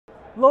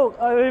look,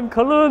 I'm in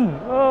Cologne.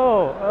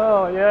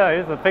 Oh, yeah,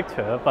 it's a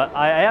picture, but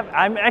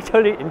I'm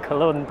actually in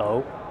Cologne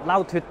though.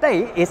 Now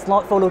today is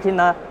not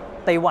Photokina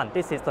day 1.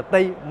 This is the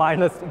day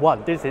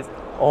 -1. This is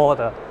all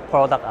the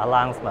product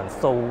announcements.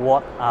 So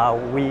what are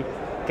we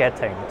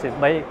getting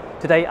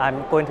today?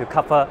 I'm going to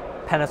cover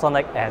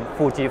Panasonic and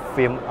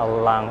Fujifilm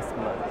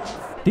announcements.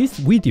 This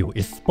video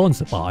is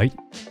sponsored by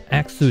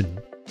Accsoon,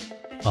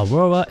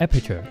 Aurora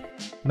Aperture,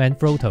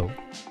 Manfrotto,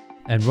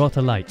 and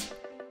Rotolight.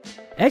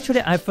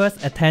 Actually, I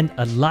first attend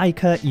a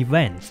Leica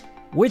event,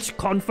 which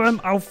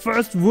confirmed our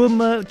first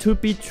rumor to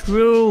be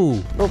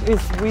true. Look,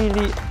 it's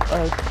really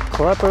a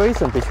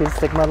collaboration between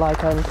Sigma,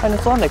 Leica, and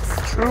Panasonic.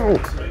 It's true.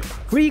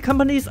 3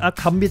 companies are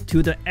committed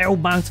to the L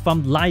mounts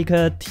from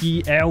Leica,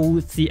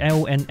 TL,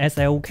 CL, and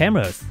SL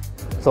cameras.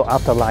 So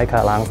after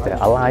Leica announced the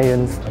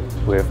alliance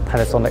with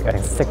Panasonic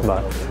and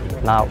Sigma,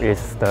 now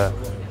is the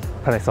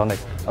Panasonic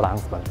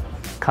announcement.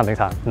 Counting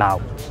time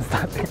now.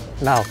 Starting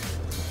now.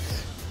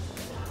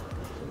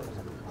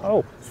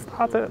 Oh,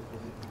 started.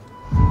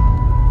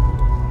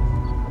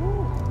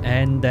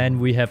 And then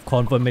we have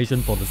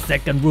confirmation for the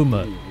second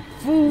rumor.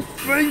 Full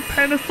frame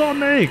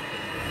Panasonic!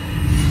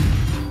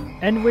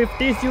 And with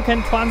this you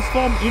can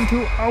transform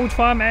into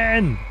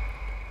Ultraman!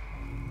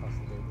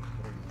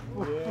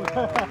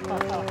 Oh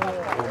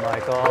my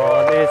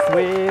god, it's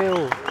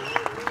real!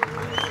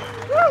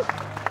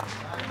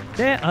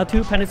 There are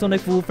 2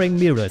 Panasonic full-frame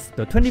mirrors,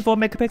 the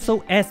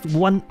 24MP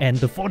S1 and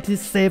the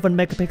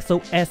 47MP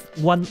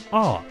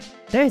S1R.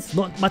 There is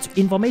not much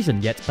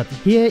information yet, but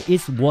here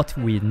is what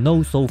we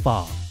know so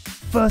far.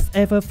 First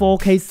ever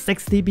 4K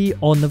 60p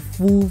on a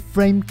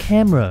full-frame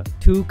camera,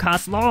 2 card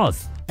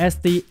slots,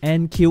 SD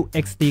and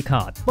QXD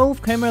card.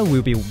 Both cameras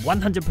will be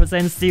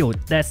 100% sealed,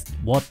 that's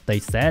what they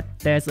said.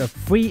 There's a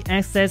free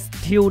access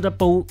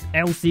tunable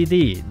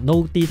LCD,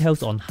 no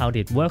details on how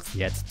it works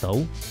yet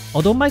though.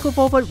 Although Micro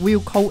Four Thirds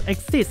will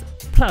coexist,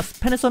 plus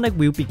Panasonic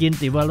will begin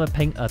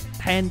developing a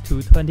 10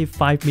 to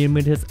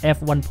 25mm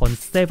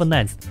f1.7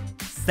 lens.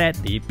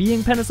 Sadly,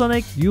 being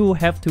Panasonic, you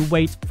have to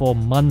wait for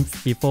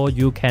months before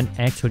you can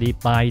actually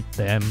buy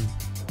them.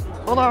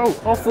 Oh no,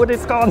 all food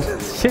is gone.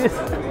 Shit.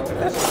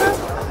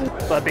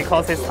 But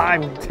because it's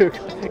time to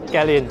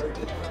get in.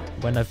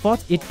 When I thought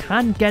it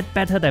can't get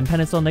better than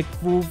Panasonic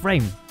full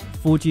frame,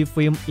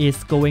 Fujifilm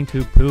is going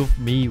to prove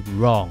me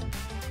wrong.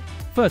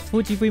 First,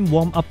 Fujifilm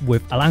warmed up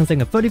with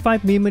announcing a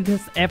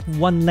 35mm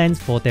f1 lens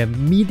for their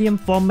medium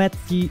format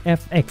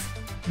GFX.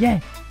 Yeah,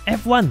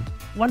 f1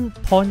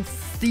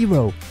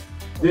 1.0.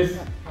 This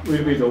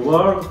will be the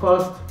world's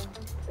first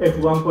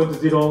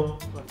f1.0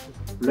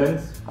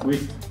 lens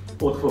with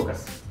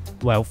autofocus.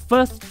 Well,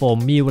 first for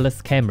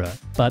mirrorless camera,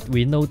 but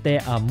we know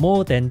there are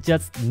more than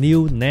just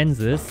new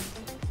lenses.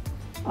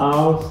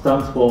 R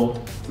stands for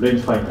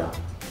rangefinder.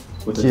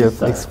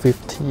 GFX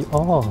 50.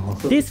 Oh.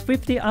 This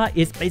 50R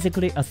is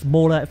basically a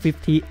smaller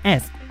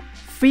 50S,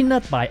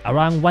 thinner by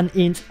around 1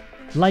 inch,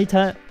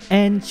 lighter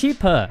and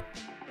cheaper.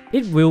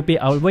 It will be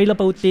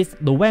available this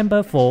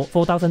November for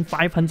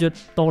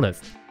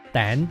 $4,500.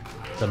 Then,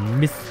 the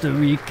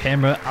mystery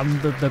camera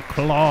under the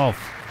cloth.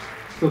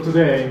 So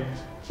today,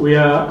 we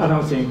are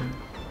announcing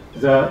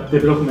the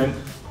development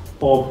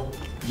of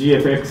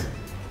GFX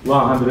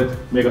 100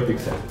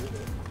 megapixel.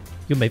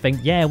 You may think,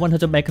 yeah,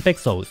 100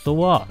 megapixels, so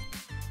what?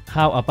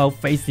 How about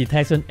face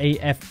detection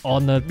AF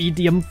on a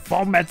medium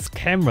format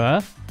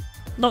camera?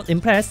 Not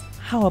impressed?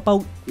 How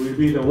about... Will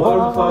be the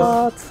world's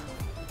first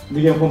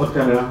medium format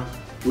camera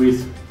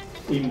with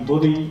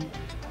in-body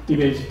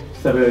image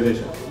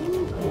stabilization.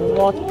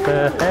 What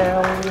the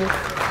hell?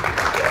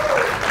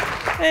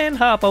 And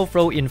how about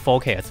throw in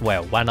 4K as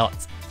well, why not?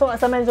 So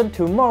as I mentioned,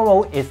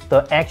 tomorrow is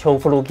the actual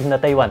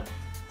Photokina day 1.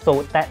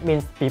 So that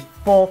means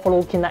before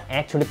Photokina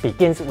actually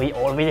begins, we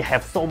already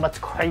have so much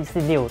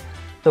crazy news.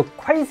 The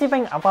crazy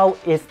thing about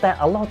is that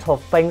a lot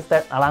of things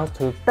that announced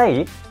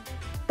today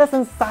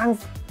doesn't sound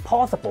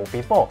possible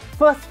before.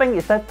 First thing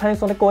is that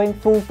Panasonic going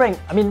full frame.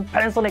 I mean,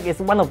 Panasonic is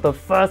one of the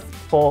first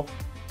for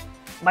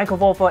Micro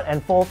Four Thirds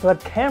and 4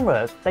 Thirds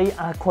cameras. They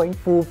are going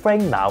full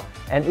frame now,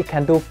 and it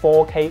can do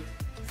 4K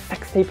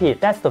 60p.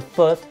 That's the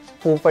first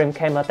full frame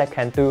camera that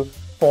can do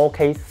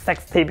 4K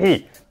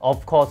 60p.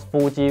 Of course,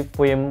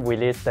 Fujifilm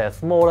released their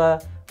smaller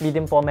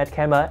medium format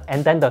camera,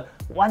 and then the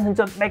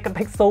 100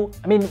 megapixel.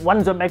 I mean,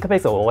 100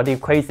 megapixel already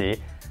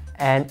crazy,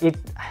 and it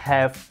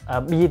have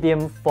a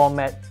medium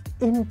format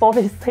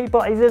in-body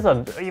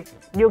stabilization. If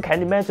you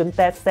can imagine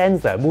that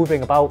sensor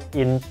moving about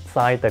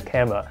inside the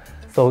camera.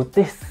 So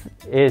this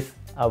is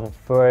a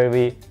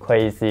very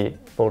crazy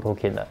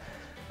Photokina.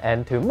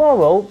 And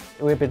tomorrow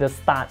will be the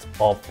start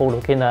of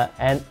Photokina,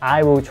 and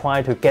I will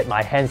try to get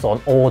my hands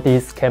on all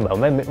these cameras,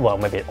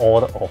 maybe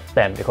all of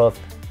them, because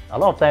a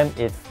lot of them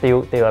is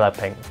still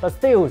developing. But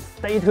still,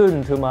 stay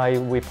tuned to my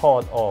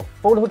report of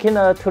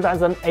Photokina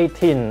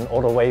 2018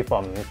 all the way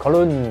from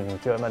Cologne,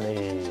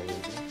 Germany.